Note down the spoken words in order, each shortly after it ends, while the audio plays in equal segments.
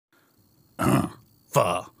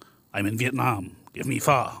Pho. I'm in Vietnam. Give me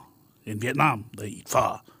pho. In Vietnam, they eat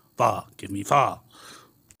pho. Pho. Give me pho.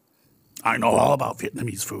 I know all about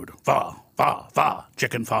Vietnamese food. Pho. Pho. Pho.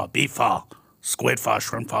 Chicken pho. Beef pho. Squid pho.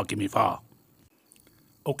 Shrimp pho. Give me pho.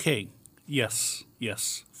 Okay. Yes.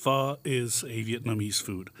 Pho is a Vietnamese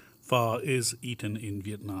food. Pho is eaten in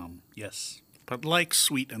Vietnam. Yes. But like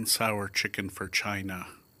sweet and sour chicken for China,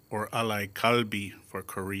 or alai kalbi for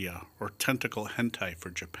Korea, or tentacle hentai for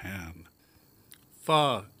Japan,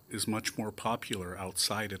 pho is much more popular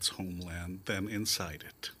outside its homeland than inside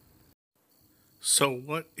it. So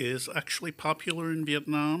what is actually popular in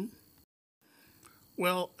Vietnam?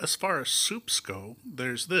 Well, as far as soups go,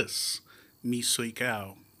 there's this, mi sui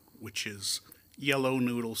cao, which is yellow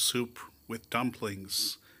noodle soup with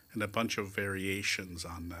dumplings and a bunch of variations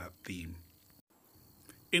on that theme.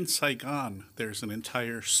 In Saigon, there's an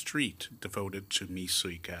entire street devoted to mi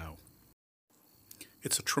sui cao.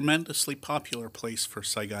 It's a tremendously popular place for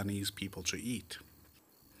Saigonese people to eat.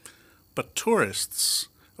 But tourists,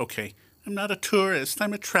 okay, I'm not a tourist,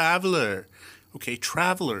 I'm a traveler. Okay,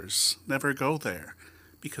 travelers never go there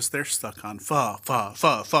because they're stuck on pho.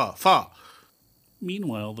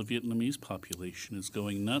 Meanwhile, the Vietnamese population is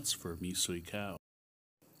going nuts for mi sui cao.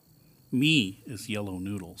 Mi is yellow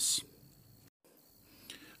noodles.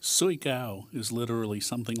 Sui cao is literally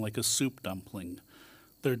something like a soup dumpling.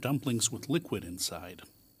 They're dumplings with liquid inside.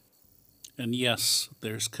 And yes,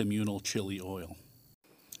 there's communal chili oil.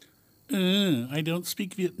 I don't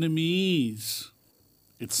speak Vietnamese.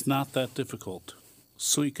 It's not that difficult.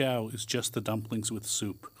 Sui cao is just the dumplings with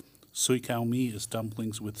soup. Sui cao mi is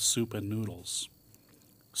dumplings with soup and noodles.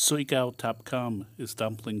 Sui cao tap cam is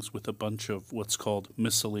dumplings with a bunch of what's called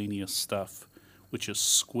miscellaneous stuff, which is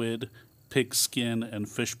squid, pig skin, and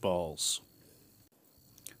fish balls.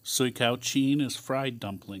 Sui cao chin is fried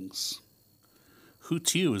dumplings. Hu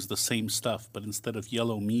tiu is the same stuff, but instead of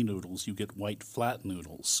yellow mi noodles, you get white flat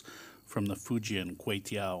noodles from the Fujian kway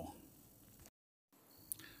tiao.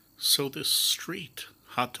 So this street,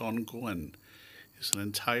 Haton Guen, is an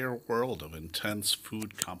entire world of intense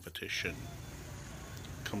food competition,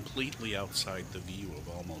 completely outside the view of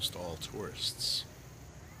almost all tourists.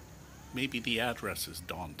 Maybe the address is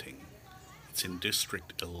daunting. It's in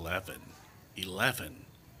District 11. 11.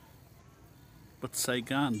 But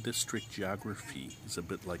Saigon district geography is a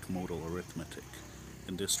bit like modal arithmetic,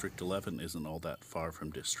 and District 11 isn't all that far from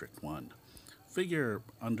District 1. Figure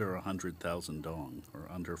under 100,000 dong, or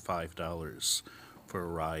under $5 for a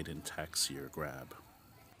ride in taxi or grab.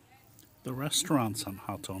 The restaurants on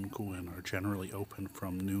Haton Guen are generally open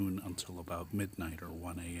from noon until about midnight or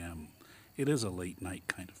 1 a.m. It is a late night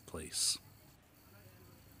kind of place.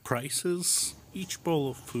 Prices? Each bowl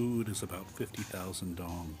of food is about 50,000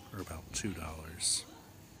 dong, or about $2.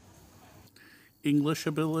 English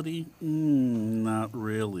ability? Not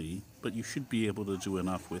really, but you should be able to do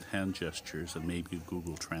enough with hand gestures and maybe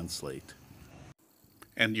Google Translate.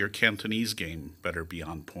 And your Cantonese game better be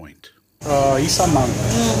on point. And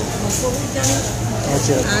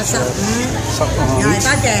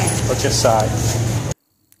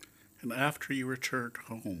after you returned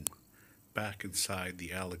home, back inside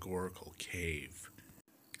the allegorical cave,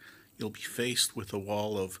 you'll be faced with a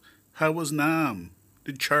wall of, "How was Nam?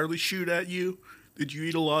 Did Charlie shoot at you? Did you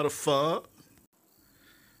eat a lot of pho?"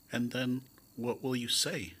 And then, what will you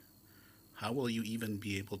say? How will you even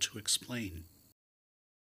be able to explain?